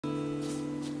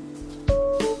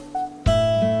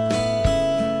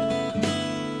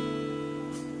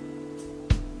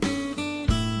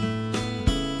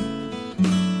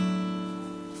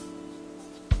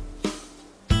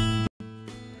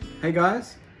Hey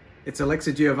guys, it's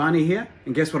Alexa Giovanni here,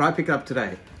 and guess what I picked up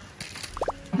today?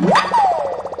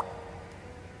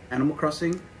 Animal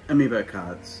Crossing amiibo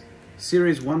cards,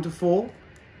 series 1 to 4,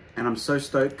 and I'm so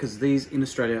stoked because these in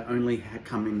Australia only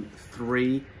come in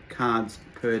 3 cards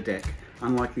per deck,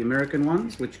 unlike the American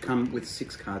ones, which come with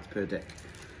 6 cards per deck.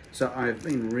 So I've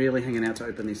been really hanging out to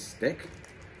open this deck,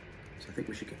 so I think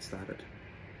we should get started.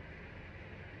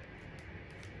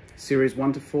 Series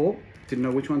 1 to 4, didn't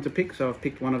know which one to pick, so I've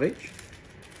picked one of each.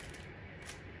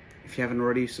 If you haven't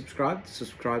already subscribed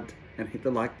and hit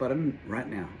the like button right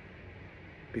now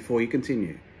before you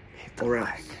continue. Hit the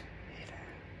like.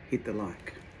 Hit the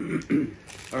like.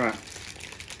 All right.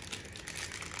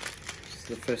 This is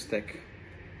the first deck.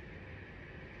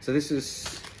 So this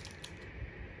is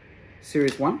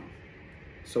series 1.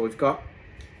 So we've got,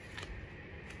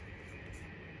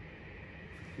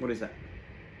 what is that?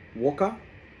 Walker.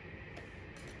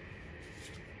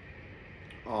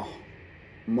 Oh,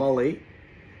 Molly,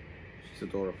 she's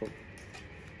adorable,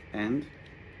 and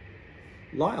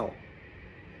Lyle.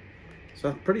 So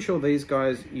I'm pretty sure these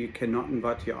guys you cannot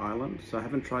invite to your island, so I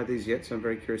haven't tried these yet, so I'm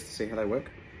very curious to see how they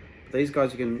work. But these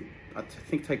guys you can, I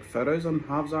think, take photos on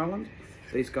Halves Island.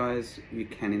 These guys you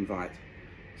can invite.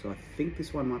 So I think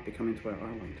this one might be coming to our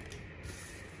island.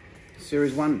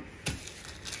 Series 1.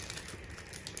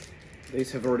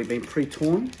 These have already been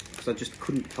pre-torn because I just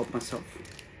couldn't help myself.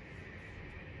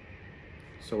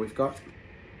 So we've got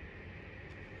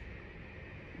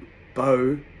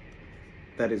Bo.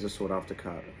 That is a sought after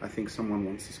card. I think someone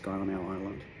wants this guy on our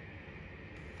island.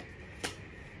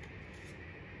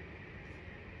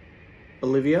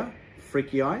 Olivia,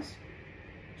 Freaky Eyes.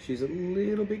 She's a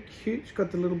little bit cute. She's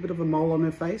got a little bit of a mole on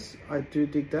her face. I do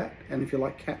dig that. And if you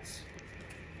like cats.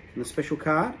 And the special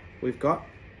card, we've got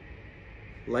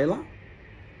Layla,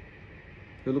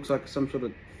 who looks like some sort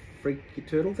of freaky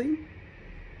turtle thing.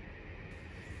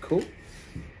 Cool.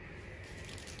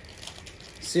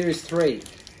 Series 3.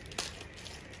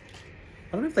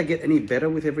 I don't know if they get any better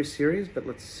with every series, but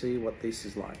let's see what this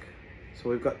is like. So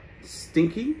we've got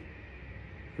Stinky,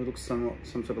 who looks some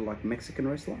sort of like Mexican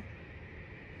wrestler.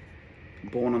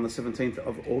 Born on the 17th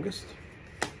of August.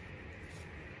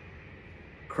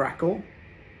 Crackle.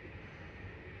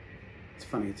 It's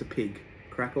funny, it's a pig.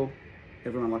 Crackle.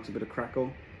 Everyone likes a bit of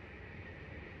Crackle.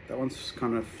 That one's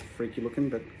kind of freaky looking,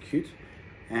 but cute.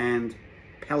 And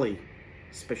Pelly,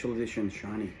 special edition,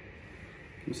 shiny.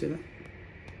 Can you see that?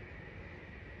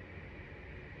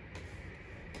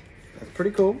 That's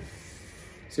pretty cool.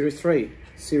 Series 3,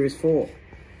 Series 4.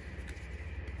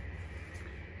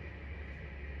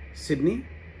 Sydney,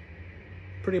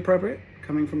 pretty appropriate,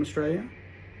 coming from Australia.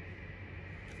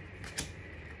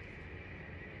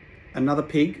 Another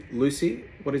pig, Lucy.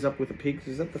 What is up with the pigs?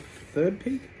 Is that the 3rd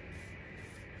pig?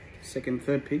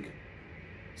 Third pig.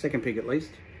 2nd pig at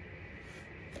least.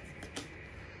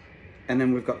 And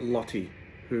then we've got Lottie,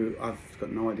 who I've got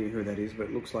no idea who that is, but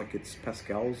it looks like it's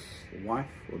Pascal's wife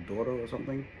or daughter or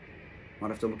something. Might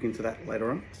have to look into that later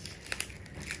on.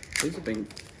 These have been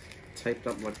taped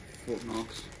up like Fort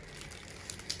Knox.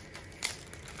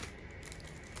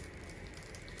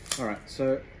 All right,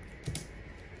 so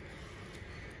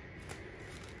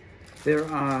there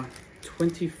are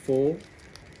 24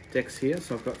 decks here,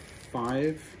 so I've got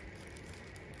 5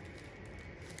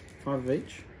 of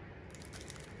each.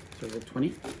 So we've got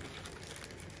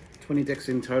 20 decks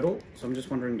in total. So I'm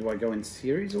just wondering, do I go in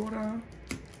series order?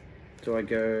 Do I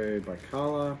go by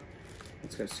color?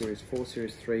 Let's go series 4,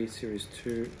 series 3, series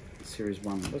 2, series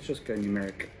 1. Let's just go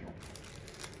numeric.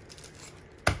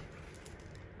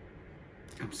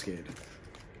 I'm scared.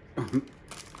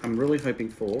 I'm really hoping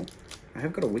for, I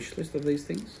have got a wish list of these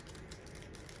things.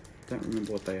 Don't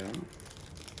remember what they are.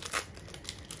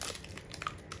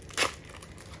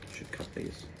 Should cut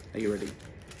these. Are you ready?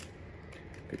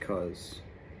 Because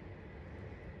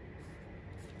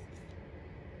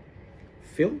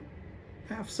Phil,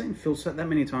 I've seen Phil that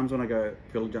many times when I go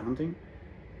villager hunting.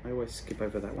 I always skip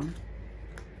over that one.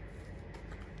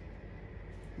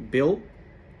 Bill,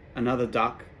 another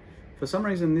duck. For some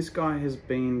reason this guy has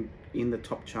been in the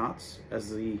top charts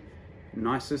as the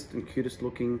nicest and cutest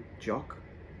looking jock.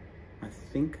 I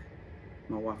think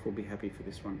my wife will be happy for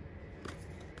this one.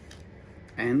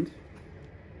 And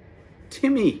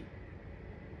Timmy,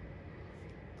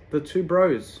 the 2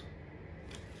 bros.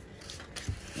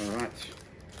 All right,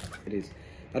 it is.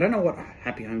 I don't know what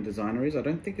Happy Home Designer is. I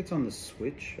don't think it's on the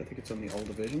Switch. I think it's on the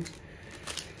older versions.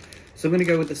 So I'm gonna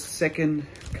go with the 2nd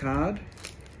card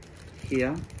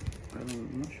here.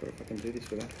 I'm not sure if I can do this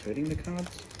without hurting the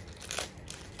cards.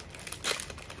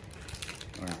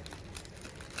 All right.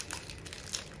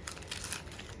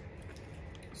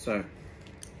 So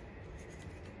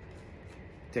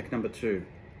deck number 2.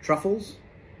 Truffles,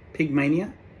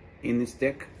 Pigmania in this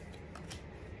deck.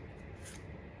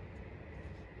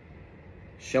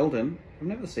 Sheldon, I've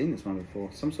never seen this one before.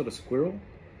 Some sort of squirrel.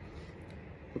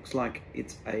 Looks like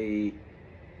it's a,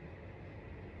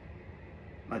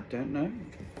 I don't know,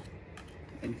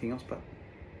 anything else but.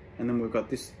 And then we've got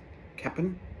this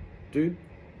Cap'n dude.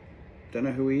 Don't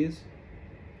know who he is.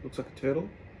 Looks like a turtle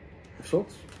of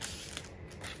sorts.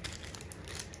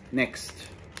 Next.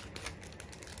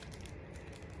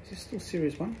 Is this still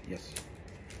Series 1? Yes.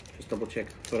 Just double check.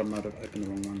 Thought I might have opened the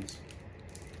wrong ones.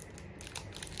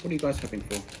 What are you guys hoping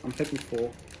for? I'm hoping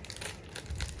for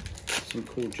some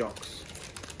cool jocks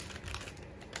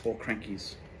or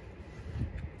crankies.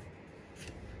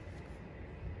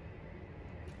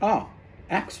 Ah,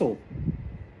 Axel.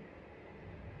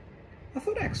 I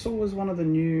thought Axel was one of the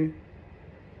new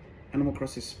Animal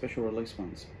Crossing special release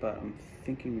ones, but I'm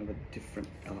thinking of a different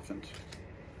elephant.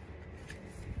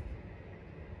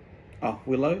 Oh,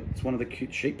 Willow. It's one of the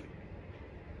cute sheep.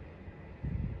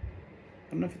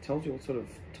 I don't know if it tells you what sort of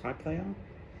type they are.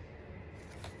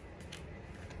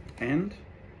 And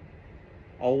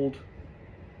old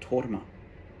Tortimer.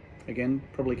 Again,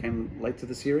 probably came late to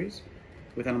the series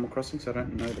with Animal Crossing, so I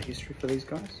don't know the history for these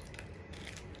guys.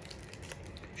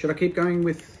 Should I keep going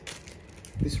with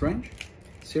this range?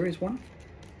 Series 1?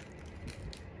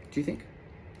 Do you think?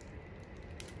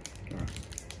 All right.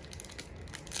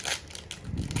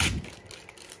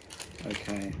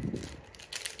 Okay.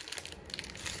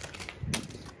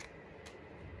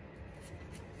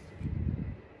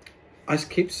 I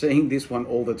keep seeing this one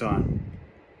all the time,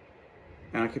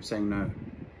 and I keep saying no.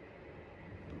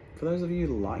 For those of you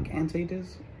who like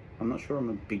Anteaters, I'm not sure I'm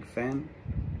a big fan,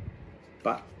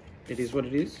 but it is what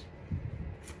it is.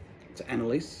 It's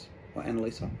Annalise, or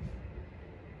Annalisa.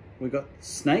 We got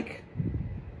Snake,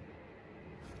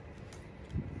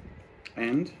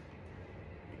 and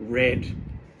Red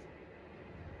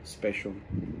Special.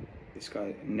 This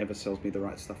guy never sells me the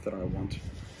right stuff that I want.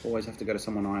 Always have to go to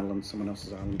someone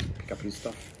else's island to pick up his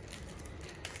stuff.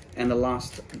 And the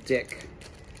last deck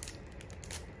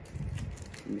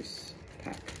in this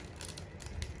pack.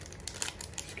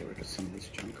 Just get rid of some of this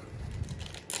junk.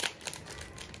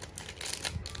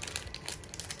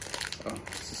 Oh,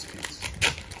 suspense.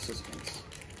 Suspense.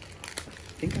 I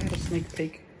think I had a sneak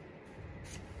peek.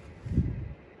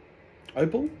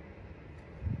 Opal.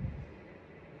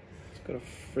 It's got a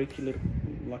freaky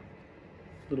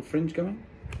little fringe going.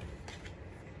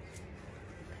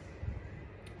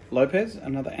 Lopez,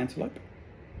 another antelope,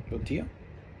 or deer.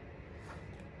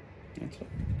 Antelope.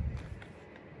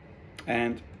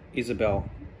 And Isabel,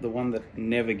 the one that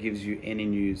never gives you any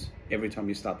news every time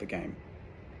you start the game.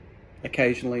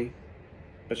 Occasionally,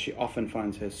 but she often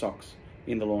finds her socks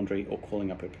in the laundry or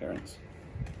calling up her parents.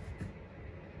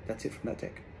 That's it from that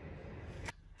deck.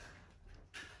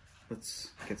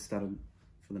 Let's get started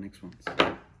for the next ones.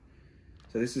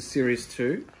 So this is Series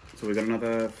 2. So we've got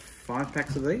another 5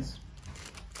 packs of these.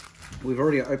 We've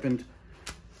already opened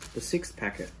the 6th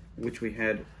packet, which we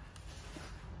had,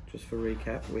 just for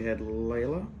recap, we had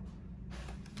Layla,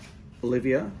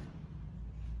 Olivia,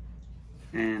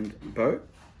 and Bo.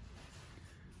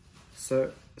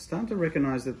 So starting to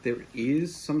recognize that there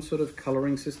is some sort of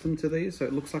coloring system to these. So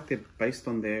it looks like they're based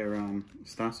on their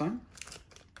star sign.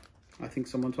 I think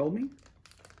someone told me,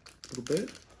 little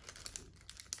bird.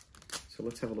 So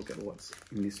let's have a look at what's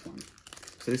in this one.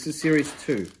 So this is Series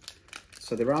 2.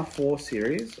 So there are 4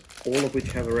 series, all of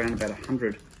which have around about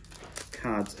 100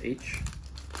 cards each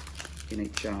in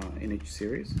each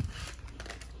series.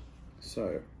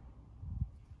 So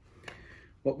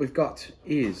what we've got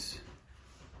is,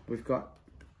 we've got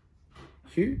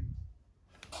Hugh,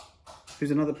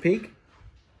 who's another pig.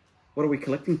 What are we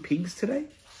collecting, pigs today?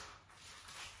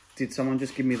 Did someone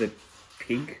just give me the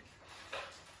pig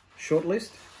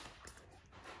shortlist?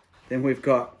 Then we've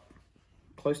got,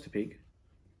 close to pig,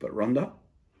 but Rhonda.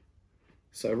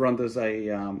 So Rhonda's a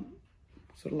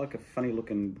sort of like a funny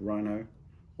looking rhino,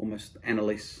 almost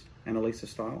Annalisa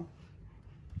style.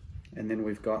 And then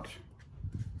we've got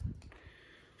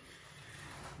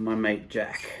my mate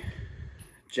Jack.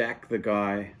 Jack, the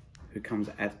guy who comes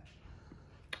at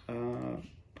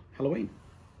Halloween.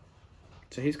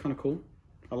 So he's kind of cool.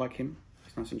 I like him.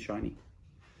 He's nice and shiny.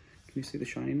 Can you see the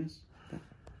shininess?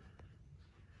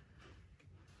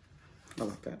 I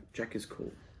like that. Jack is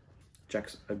cool.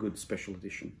 Jack's a good special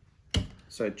edition.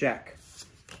 So Jack,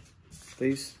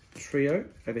 these trio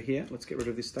over here, let's get rid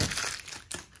of this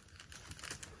stuff.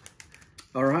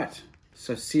 All right,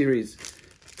 so Series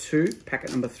 2,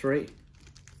 packet number 3.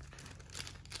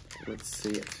 Let's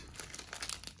see it.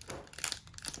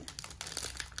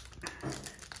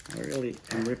 I really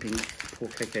am ripping poor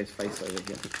KK's face over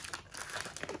here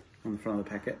on the front of the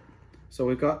packet. So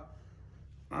we've got,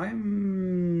 I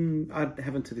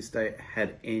haven't to this day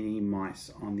had any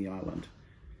mice on the island.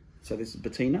 So this is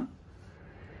Bettina.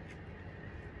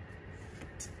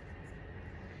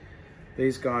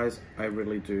 These guys, I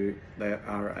really do, they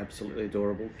are absolutely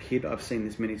adorable. Kid, I've seen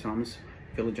this many times,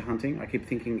 villager hunting. I keep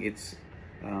thinking it's,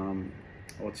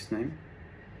 what's his name?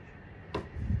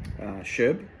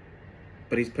 Sherb,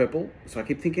 but he's purple. So I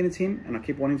keep thinking it's him, and I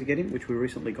keep wanting to get him, which we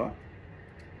recently got.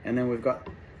 And then we've got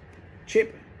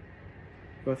Chip,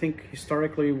 who I think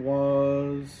historically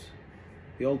was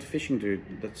the old fishing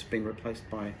dude that's been replaced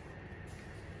by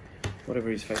whatever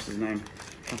his face's name.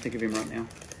 Can't think of him right now.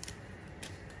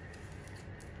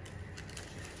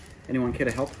 Anyone care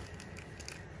to help?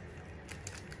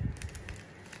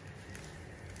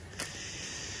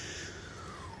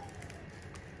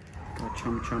 Oh,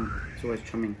 chum. It's always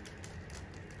chumming.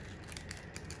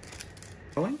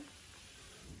 Following?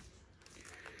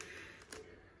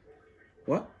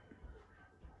 What?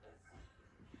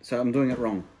 So I'm doing it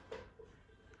wrong.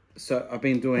 So I've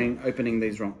been opening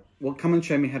these wrong. Well, come and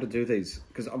show me how to do these,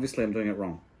 because obviously I'm doing it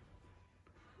wrong.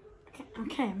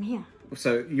 Okay, I'm here.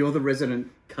 So you're the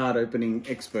resident card opening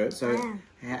expert, so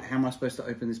how am I supposed to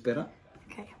open this better?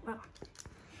 Okay, well,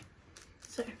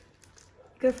 so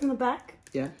go from the back.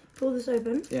 Yeah. Pull this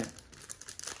open. Yeah.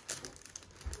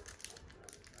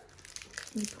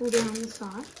 You pull down on the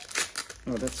side.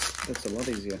 Oh, that's a lot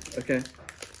easier. Okay,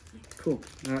 cool.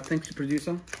 All right, thanks,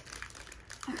 producer.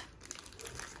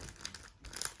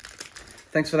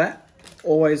 Thanks for that.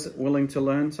 Always willing to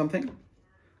learn something.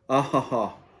 Ah ha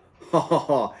ha. Ha ha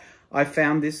ha. I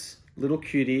found this little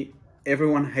cutie.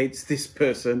 Everyone hates this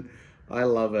person. I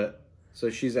love it. So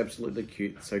she's absolutely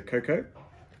cute. So Coco,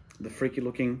 the freaky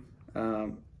looking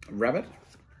rabbit.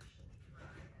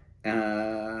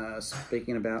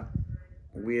 Speaking about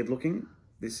weird looking,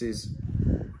 this is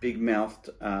big mouthed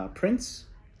Prince,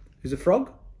 who's a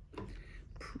frog.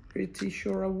 Pretty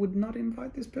sure I would not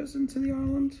invite this person to the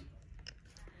island.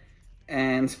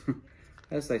 And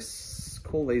as they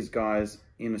call these guys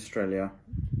in Australia,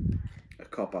 a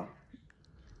copper.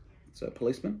 So a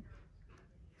policeman.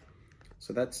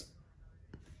 So that's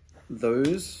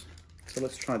those. So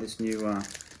let's try this new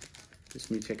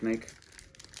technique.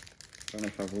 I don't know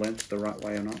if I've learnt the right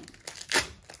way or not.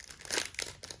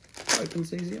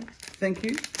 Opens easier. Thank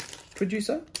you,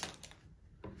 producer.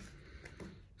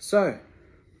 So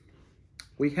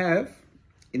we have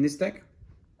in this deck,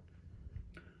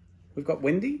 we've got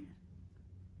Wendy,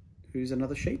 who's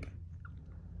another sheep,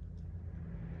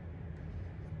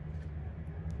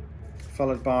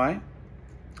 followed by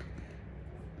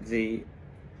the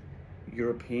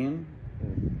European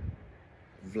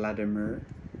Vladimir,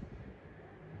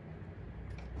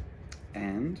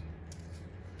 and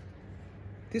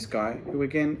this guy, who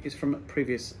again is from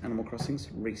previous Animal Crossings,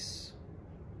 Reese.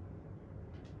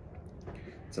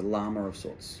 It's a llama of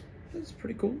sorts. It's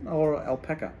pretty cool. Or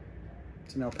alpaca.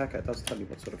 It's an alpaca. It does tell you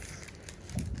what sort of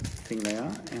thing they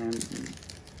are. And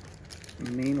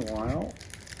meanwhile,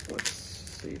 let's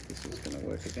see if this is going to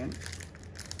work again.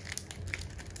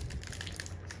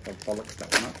 I've bollocked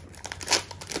that one up.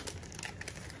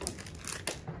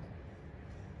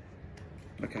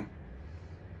 Okay.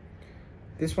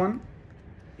 This one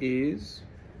is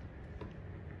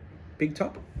Big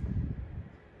Top,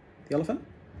 the elephant.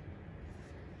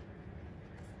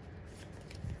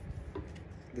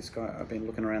 This guy, I've been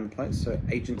looking around the place, so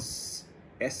Agent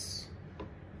S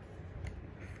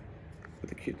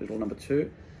with a cute little number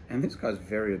 2. And this guy's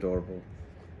very adorable,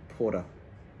 Porter.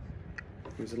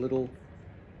 He's a little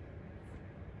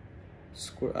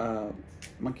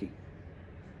monkey.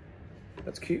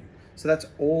 That's cute. So that's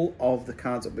all of the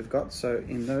cards that we've got. So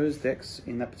in those decks,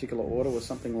 in that particular order, was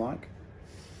something like.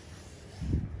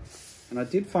 And I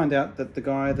did find out that the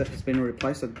guy that has been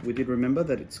replaced, we did remember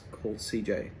that it's called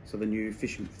CJ, so the new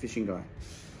fishing guy.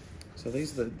 So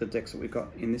these are the decks that we've got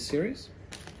in this series.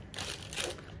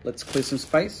 Let's clear some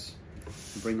space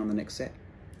and bring on the next set.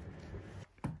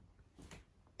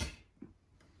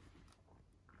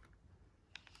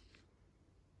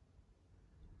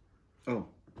 Oh,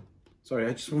 sorry,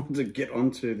 I just wanted to get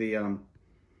onto the, I'm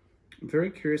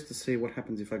very curious to see what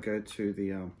happens if I go to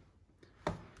the,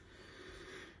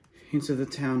 into the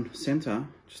town centre,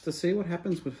 just to see what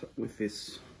happens with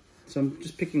this. So I'm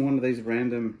just picking one of these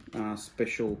random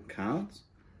special cards.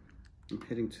 I'm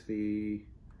heading to the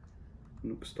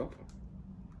Nook Stop.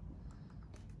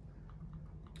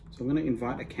 So I'm going to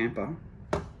invite a camper.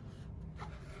 So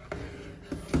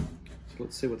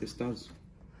let's see what this does.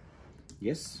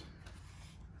 Yes.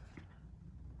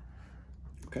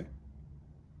 Okay.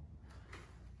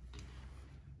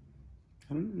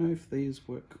 I don't know if these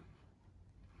work.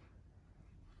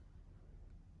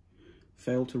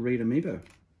 Failed to read amiibo.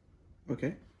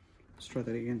 Okay, let's try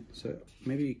that again. So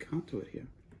maybe you can't do it here.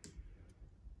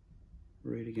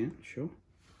 Read again, sure.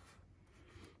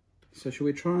 So should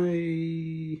we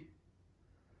try...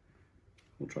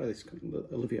 We'll try this,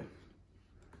 Olivia.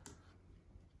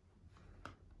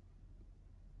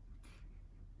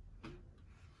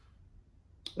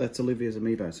 That's Olivia's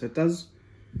amiibo. So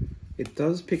it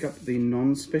does pick up the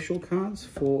non-special cards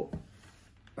for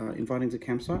inviting to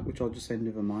campsite, which I'll just say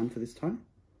never mind for this time.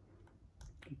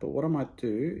 But what I might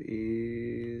do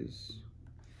is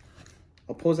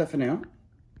I'll pause that for now.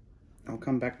 I'll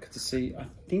come back to see. I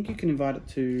think you can invite it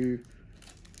to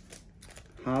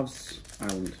Halves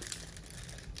Island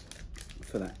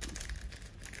for that.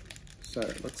 So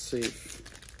let's see if...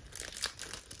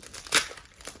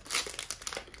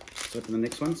 Let's open the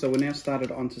next one. So we're now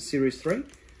started on to Series 3.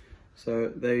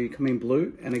 So they come in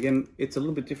blue. And again, it's a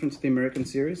little bit different to the American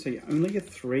series. So you only get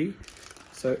 3.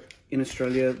 So in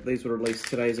Australia, these were released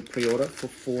today as a pre-order for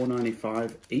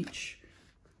 $4.95 each,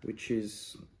 which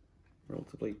is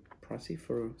relatively pricey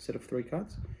for a set of 3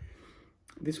 cards.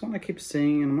 This one I keep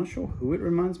seeing, and I'm not sure who it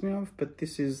reminds me of, but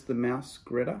this is the mouse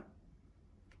Greta,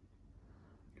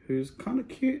 who's kind of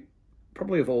cute.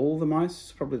 Probably of all the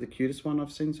mice, probably the cutest one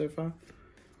I've seen so far.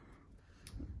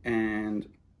 And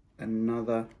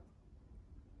another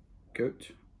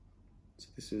goat. So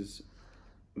this is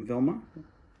Velma,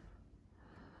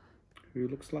 who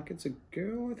looks like it's a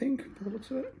girl, I think, by the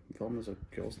looks of it. Velma's a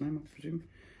girl's name, I presume.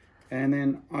 And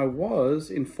then I was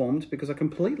informed, because I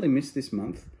completely missed this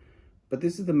month, but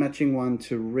this is the matching one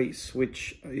to Reese,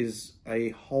 which is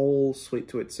a whole suite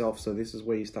to itself. So this is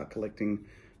where you start collecting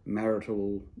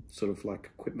marital sort of like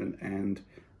equipment and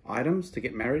items to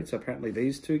get married. So apparently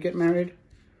these two get married,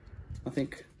 I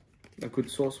think a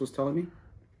good source was telling me.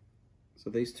 So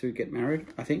these two get married,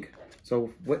 I think.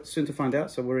 So we're soon to find out.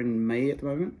 So we're in May at the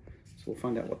moment. So we'll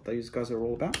find out what these guys are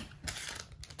all about.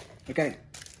 Okay,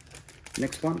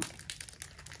 next one.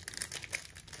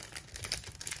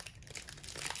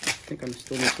 I think I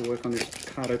still need to work on this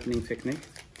card opening technique.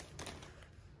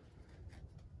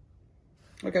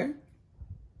 Okay,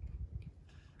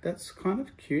 that's kind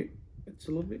of cute. It's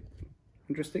a little bit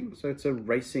interesting. So it's a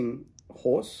racing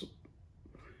horse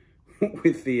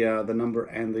with the number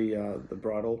and the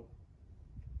bridle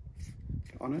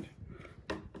on it.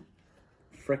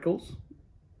 Freckles.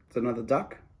 It's another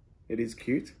duck. It is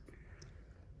cute.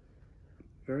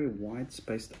 Very wide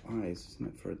spaced eyes, isn't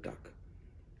it, for a duck?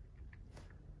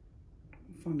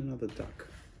 Find another duck.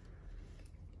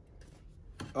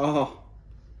 Oh,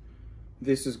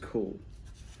 this is cool.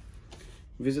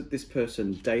 Visit this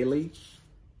person daily.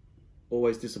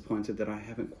 Always disappointed that I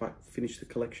haven't quite finished the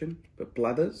collection, but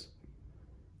Blathers.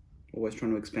 Always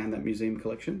trying to expand that museum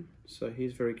collection. So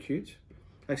he's very cute.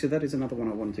 Actually, that is another one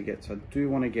I wanted to get. So I do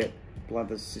want to get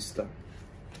Blathers' sister,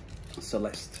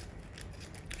 Celeste.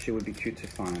 She would be cute to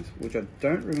find, which I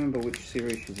don't remember which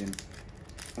series she's in.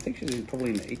 I think she's probably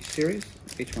in each series.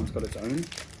 Each one's got its own.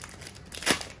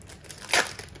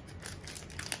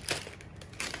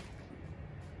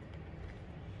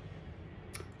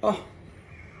 Oh,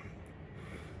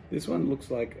 this one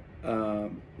looks like a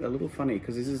little funny,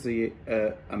 because this is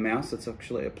a mouse that's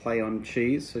actually a play on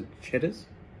cheese. So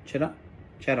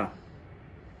cheddar.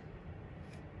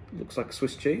 Looks like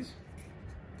Swiss cheese.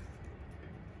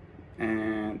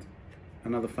 And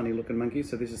another funny looking monkey.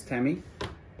 So this is Tammy,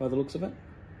 by the looks of it,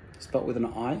 spelt with an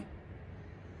I.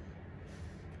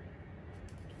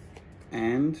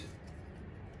 And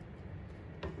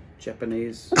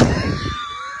Japanese.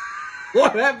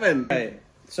 What happened? Okay,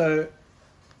 so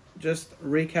just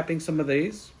recapping some of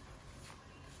these.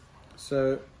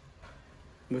 So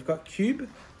we've got Cube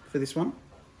for this one,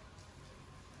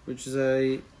 which is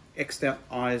a X'd out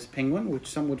eyes penguin, which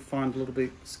some would find a little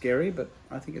bit scary, but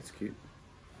I think it's cute.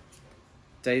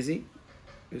 Daisy,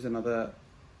 who's another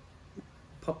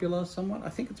popular somewhat. I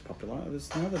think it's popular. There's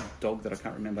another dog that I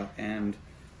can't remember. And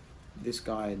this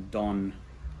guy, Don,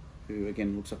 who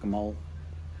again looks like a mole.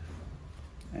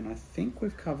 And I think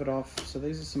we've covered off, so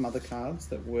these are some other cards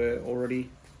that were already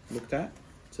looked at.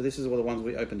 So this is all the ones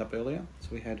we opened up earlier. So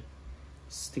we had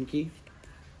Stinky,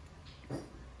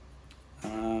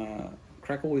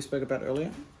 Crackle we spoke about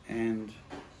earlier, and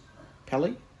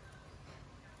Pelican.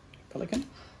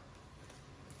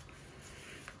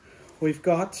 We've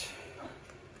got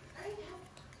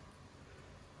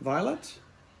Violet.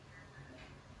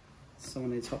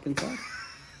 Someone needs hop inside.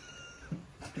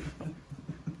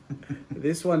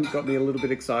 This one got me a little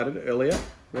bit excited earlier. It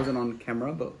wasn't on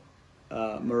camera, but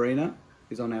Marina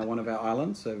is on one of our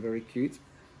islands, so very cute.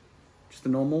 Just a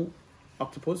normal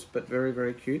octopus, but very,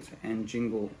 very cute, and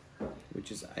Jingle,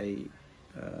 which is a,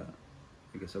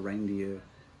 I guess, a reindeer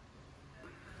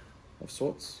of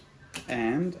sorts.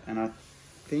 And I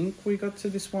think we got to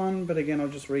this one, but again, I'll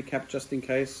just recap just in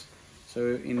case.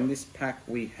 So in this pack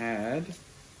we had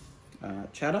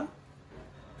Chatter,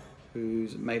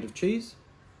 who's made of cheese,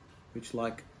 which,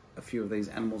 like a few of these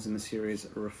animals in the series,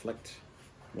 reflect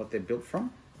what they're built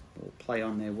from, or play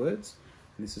on their words.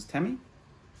 And this is Tammy,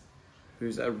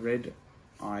 who's a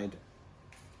red-eyed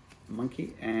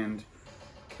monkey, and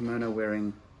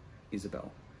kimono-wearing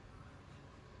Isabel,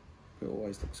 who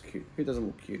always looks cute. Who doesn't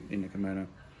look cute in a kimono?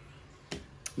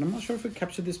 And I'm not sure if we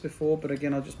captured this before, but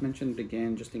again, I'll just mention it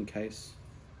again just in case.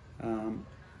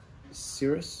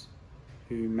 Cirrus,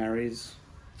 who marries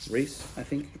Reese, I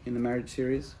think, in the marriage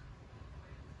series,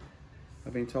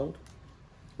 I've been told,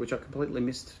 which I completely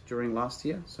missed during last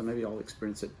year, so maybe I'll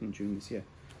experience it in June this year.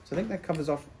 So I think that covers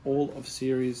off all of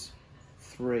series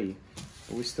 3,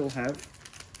 but we still have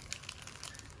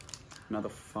another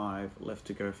 5 left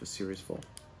to go for series 4.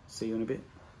 See you in a bit.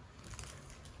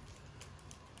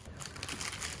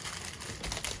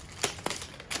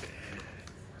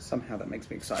 Somehow that makes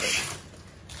me excited.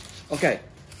 Okay,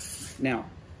 now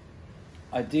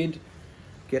I did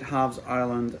get Halves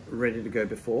Island ready to go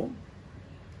before.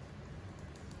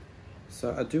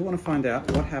 So I do want to find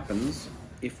out what happens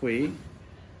if we...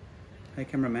 Hey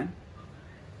cameraman,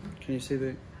 can you see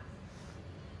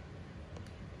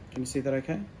that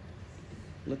okay?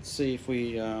 Let's see if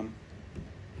we can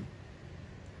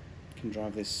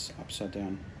drive this upside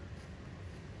down.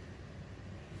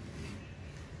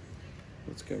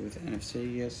 Let's go with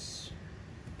NFC, yes.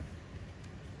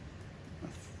 I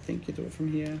think you do it from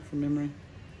here, from memory.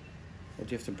 Or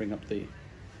do you have to bring up the...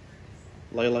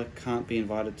 Layla can't be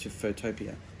invited to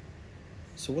Photopia.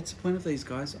 So what's the point of these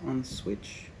guys on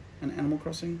Switch and Animal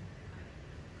Crossing?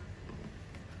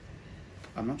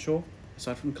 I'm not sure,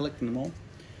 aside from collecting them all.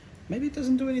 Maybe it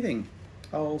doesn't do anything.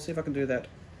 I'll see if I can do that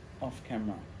off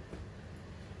camera.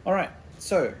 All right,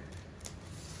 so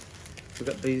we've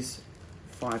got these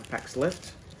 5 packs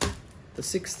left. The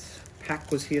 6th pack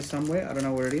was here somewhere. I don't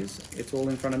know where it is. It's all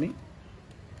in front of me,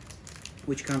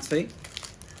 which you can't see.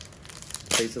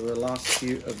 These are the last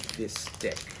few of this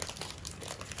deck.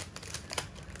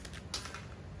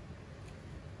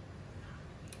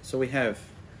 So we have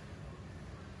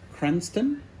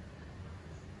Cranston,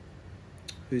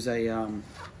 who's a,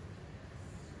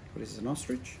 what is this, an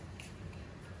ostrich?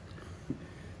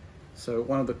 So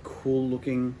one of the cool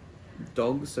looking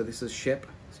dogs. So this is Shep.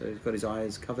 So he's got his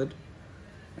eyes covered,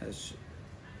 as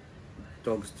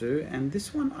dogs do. And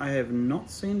this one I have not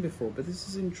seen before, but this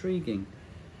is intriguing.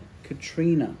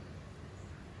 Katrina,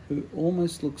 who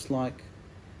almost looks like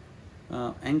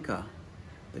Anchor,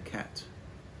 the cat.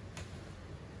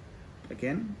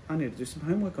 Again, I need to do some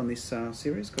homework on this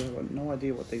series because I've got no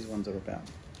idea what these ones are about.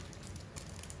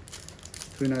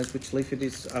 Who knows which leaf it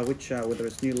is, whether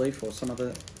it's New Leaf or some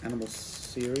other animal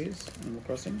series, Animal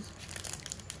Crossings.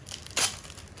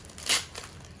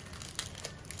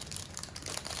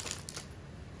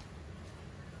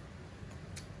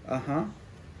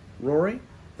 Rory,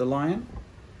 the lion.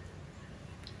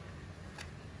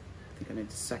 I think I need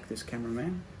to sack this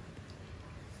cameraman.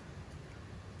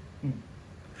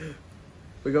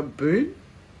 We got Boone.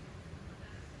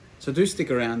 So do stick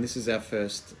around. This is our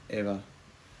first ever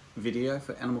video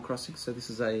for Animal Crossing. So this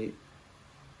is a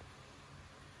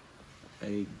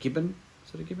gibbon.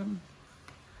 Is it a gibbon?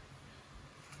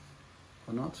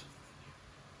 Or not?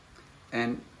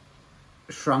 And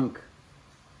Shrunk,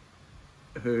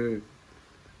 who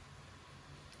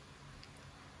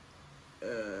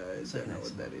I don't know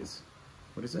what that is.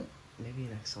 What is it? Maybe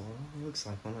an axolotl? It looks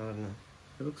like one, I don't know.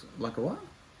 It looks like a what?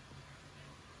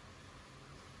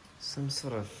 Some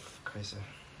sort of crazer.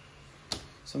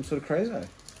 Some sort of crazo.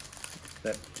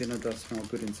 That dinner does smell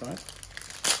good inside.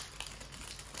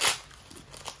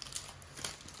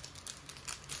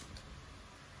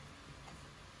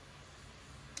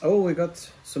 Oh, we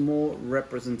got some more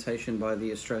representation by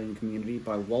the Australian community,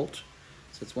 by Walt.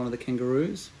 So it's one of the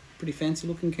kangaroos. Pretty fancy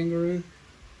looking kangaroo.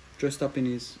 Dressed up in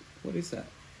his... What is that?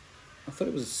 I thought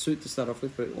it was a suit to start off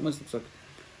with, but it almost looks like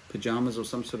pajamas or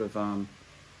some sort of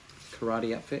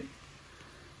karate outfit.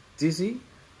 Dizzy,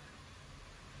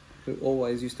 who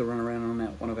always used to run around on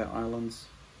one of our islands.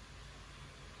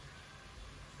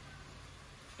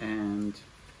 And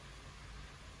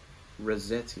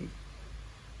Rossetti.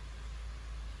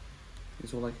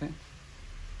 Is all okay?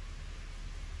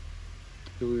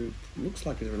 Who looks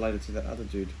like he's related to that other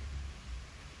dude.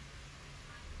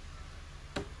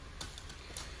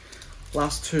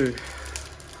 Last two.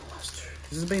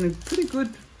 This has been a pretty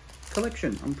good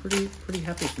collection. I'm pretty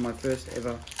happy for my first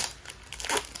ever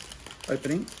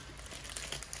opening.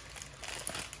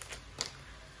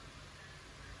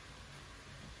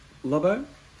 Lobo.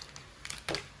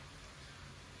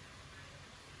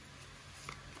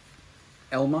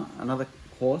 Elmer, another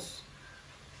horse.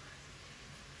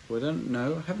 We don't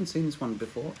know. I haven't seen this one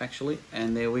before, actually.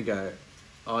 And there we go.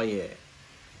 Oh, yeah.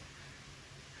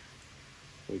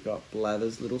 We got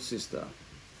Blather's little sister.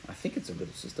 I think it's a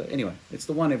little sister. Anyway, it's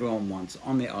the one everyone wants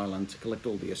on their island to collect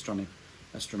all the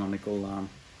astronomical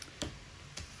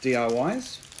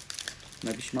DIYs.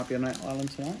 Maybe she might be on that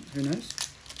island tonight. Who knows?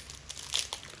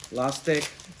 Last deck.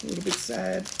 A little bit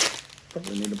sad.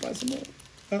 Probably need to buy some more.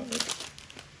 Oh, look.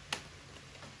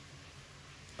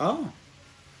 Oh.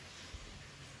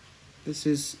 This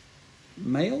is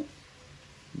male.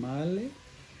 Male.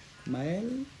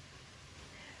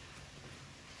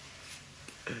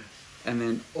 And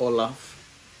then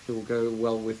Olaf, who will go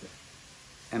well with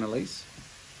Annalise.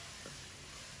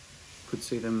 Could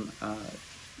see them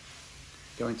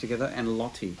going together. And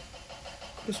Lottie.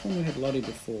 This one we had Lottie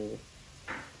before.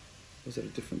 Was it a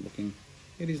different looking?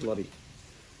 It is Lottie.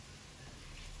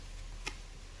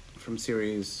 From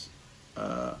series...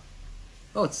 oh,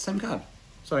 it's the same card.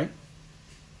 Sorry.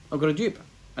 I've got a dupe.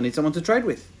 I need someone to trade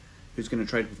with. Who's going to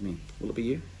trade with me? Will it be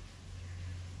you?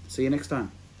 See you next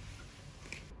time.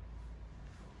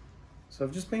 So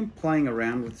I've just been playing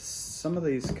around with some of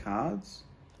these cards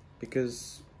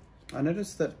because I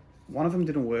noticed that one of them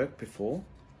didn't work before,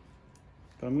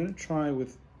 but I'm going to try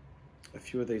with a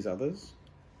few of these others.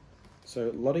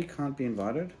 So Lottie can't be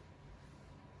invited.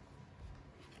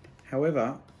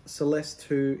 However, Celeste,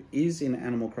 who is in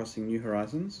Animal Crossing New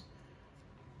Horizons,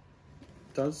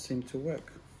 does seem to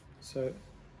work. So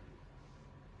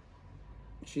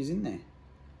she's in there,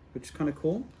 which is kind of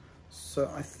cool. So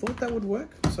I thought that would work.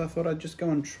 So I thought I'd just go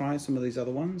and try some of these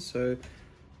other ones. So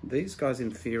these guys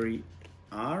in theory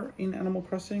are in Animal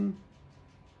Crossing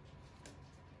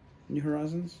New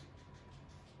Horizons.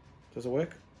 Does it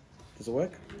work? Does it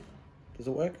work? Does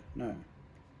it work? No.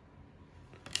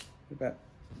 What about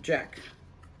Jack?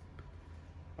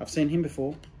 I've seen him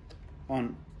before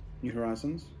on New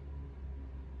Horizons.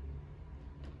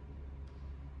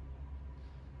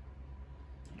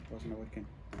 Why isn't it working?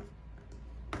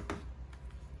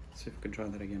 Let's see if we can try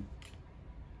that again.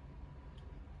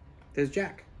 There's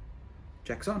Jack.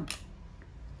 Jack's on.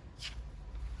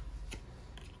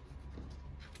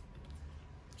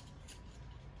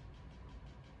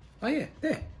 Oh yeah,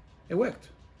 there. It worked.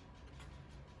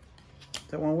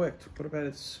 That one worked. What about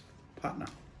its partner?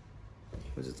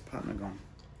 Where's its partner gone?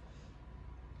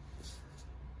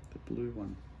 The blue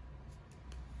one.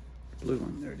 The blue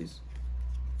one, there it is.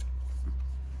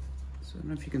 So I don't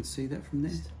know if you can see that from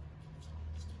there.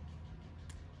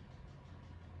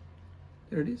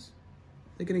 There it is.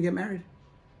 They're going to get married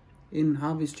in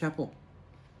Harvey's Chapel.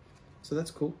 So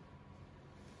that's cool.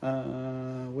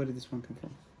 Where did this one come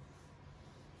from?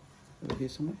 Over here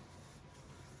somewhere.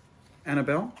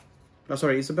 Annabelle. Oh,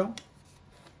 sorry, Isabel.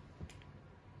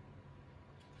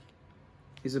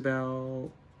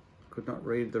 Isabel could not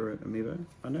read the amiibo.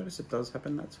 I notice it does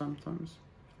happen that sometimes.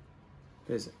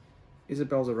 There's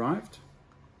Isabel's arrived.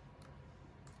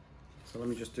 So let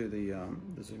me just do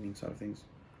the zooming side of things.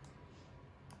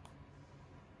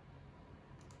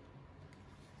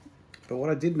 But what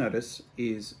I did notice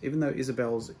is, even though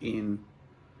Isabel's in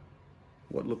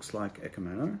what looks like a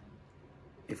kimono,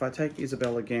 if I take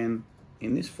Isabel again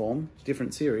in this form,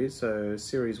 different series, so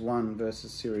series 1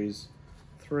 versus series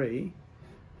 3,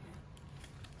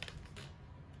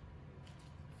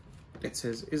 it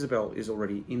says Isabel is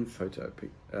already in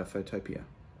Photopia.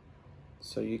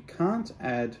 So you can't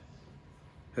add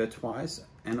her twice,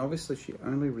 and obviously she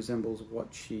only resembles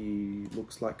what she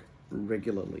looks like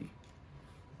regularly.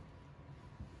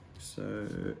 So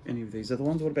any of these other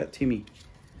ones? What about Timmy?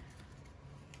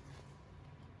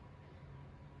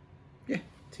 Yeah,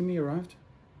 Timmy arrived.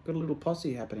 Got a little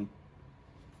posse happening.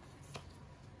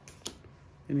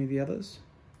 Any of the others?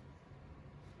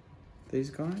 These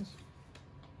guys?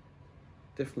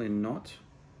 Definitely not.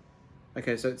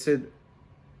 Okay, so it said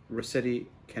Rossetti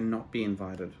cannot be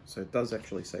invited. So it does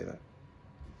actually say that.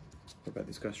 What about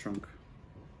this guy Strunk?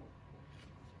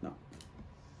 No.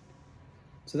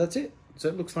 So that's it. So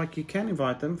it looks like you can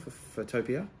invite them for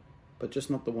Photopia, but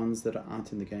just not the ones that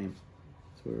aren't in the game.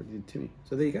 So we already did Timmy.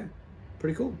 So there you go.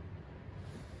 Pretty cool.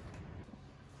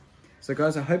 So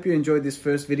guys, I hope you enjoyed this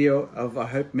first video of, I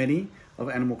hope, many of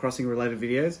Animal Crossing related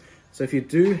videos. So if you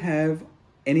do have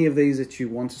any of these that you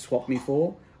want to swap me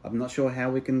for, I'm not sure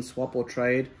how we can swap or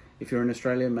trade. If you're in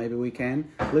Australia, maybe we can.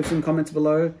 Leave some comments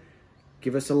below.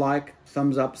 Give us a like,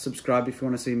 thumbs up, subscribe if you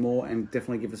want to see more, and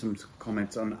definitely give us some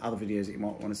comments on other videos that you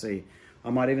might want to see. I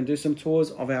might even do some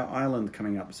tours of our island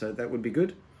coming up, so that would be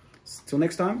good. Till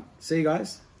next time, see you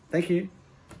guys. Thank you.